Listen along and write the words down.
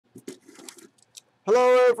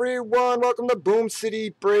Hello everyone, welcome to Boom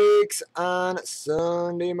City Breaks on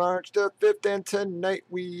Sunday, March the 5th, and tonight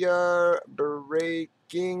we are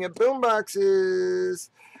breaking boom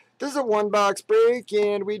boxes. This is a one box break,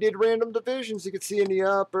 and we did random divisions. You can see in the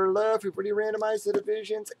upper left, we've already randomized the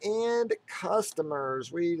divisions and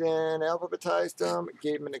customers. We then alphabetized them,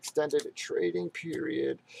 gave them an extended trading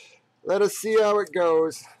period. Let us see how it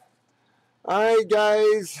goes. Alright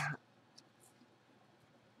guys,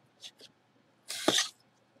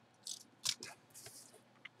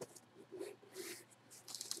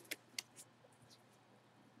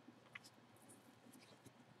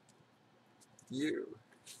 you.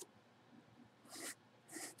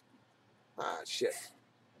 Ah, shit.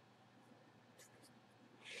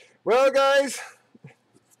 Well, guys,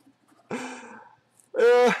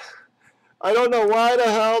 I don't know why the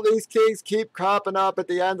hell these kings keep cropping up at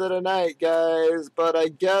the end of the night, guys, but I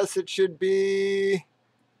guess it should be...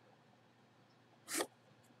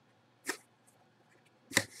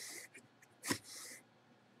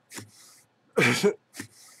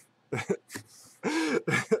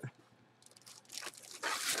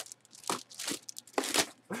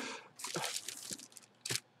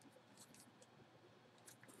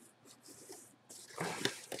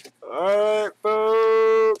 Alright,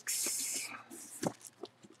 folks.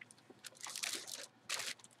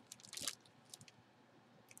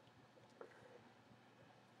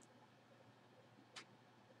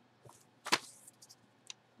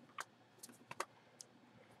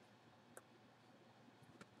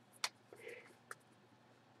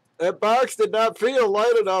 That box did not feel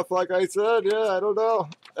light enough, like I said. Yeah, I don't know.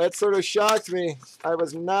 That sort of shocked me. I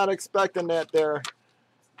was not expecting that there.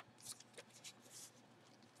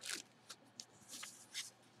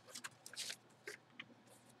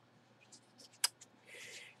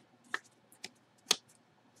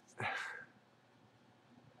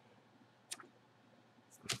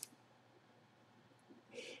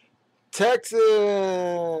 Texans.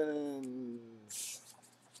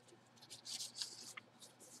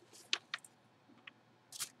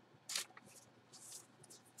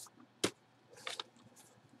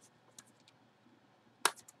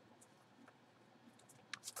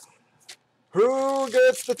 Who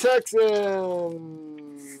gets the Texans?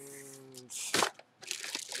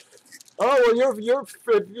 Oh,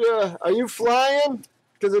 well, are you flying?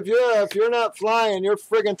 Because if you're not flying, you're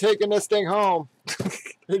friggin' taking this thing home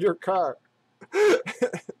in your car.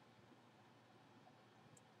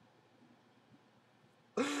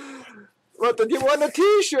 What? Did you want a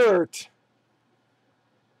T-shirt?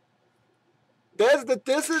 This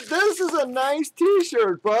is a nice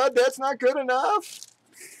T-shirt, bud. That's not good enough.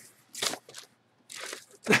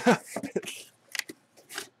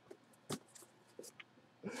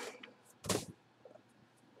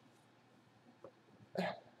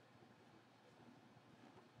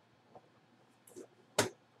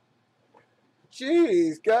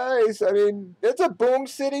 Jeez, guys. I mean, it's a Boom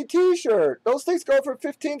City T-shirt. Those things go for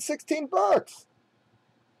 15, 16 bucks.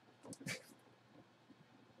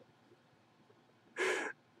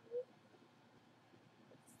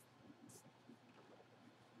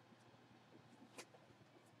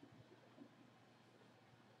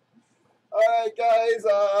 Alright, guys,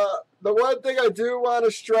 the one thing I do want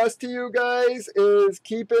to stress to you guys is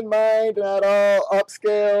keep in mind that all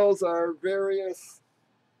upscales are various.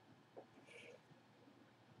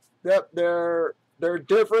 Yep, they're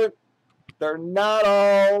different. They're not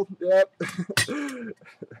all. Yep.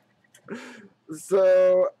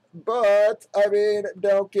 So, but, I mean,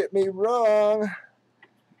 don't get me wrong,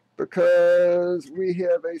 because we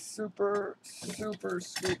have a super, super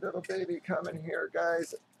sweet little baby coming here,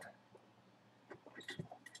 guys.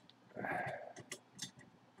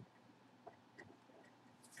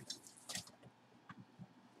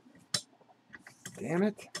 Damn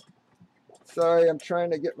it. Sorry, I'm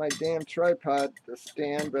trying to get my damn tripod to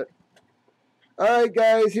stand, but... Alright,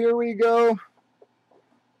 guys, here we go.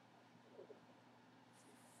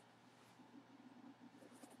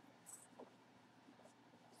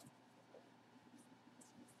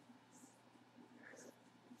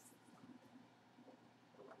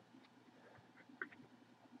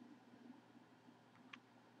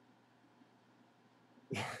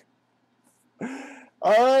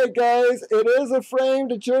 Alright, guys, it is a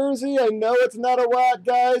framed jersey. I know it's not a lot,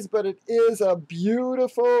 guys, but it is a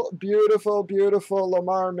beautiful, beautiful, beautiful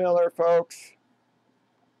Lamar Miller, folks.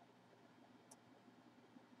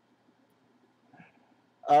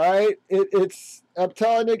 Alright, I'm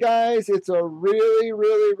telling you guys, it's a really,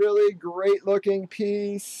 really, really great looking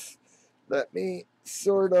piece. Let me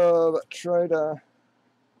sort of try to...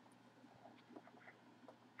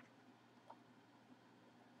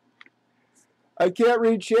 I can't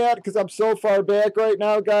read chat because I'm so far back right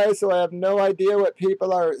now, guys, so I have no idea what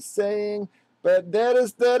people are saying. But that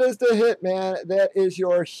is the hit, man. That is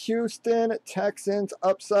your Houston Texans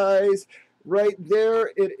upsize right there.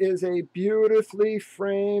 It is a beautifully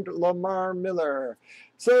framed Lamar Miller.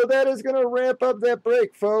 So that is going to wrap up that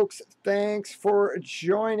break, folks. Thanks for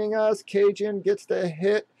joining us. Cajun gets the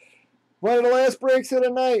hit. One of the last breaks of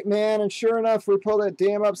the night, man, and sure enough, we pulled that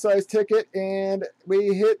damn upsize ticket, and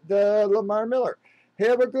we hit the Lamar Miller.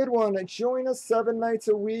 Have a good one, and join us 7 nights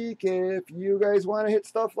a week if you guys want to hit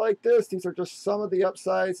stuff like this. These are just some of the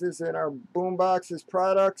upsizes in our Boomboxes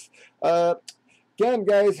products. Again,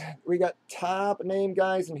 guys, we got top name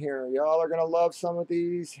guys in here. Y'all are going to love some of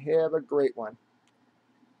these. Have a great one.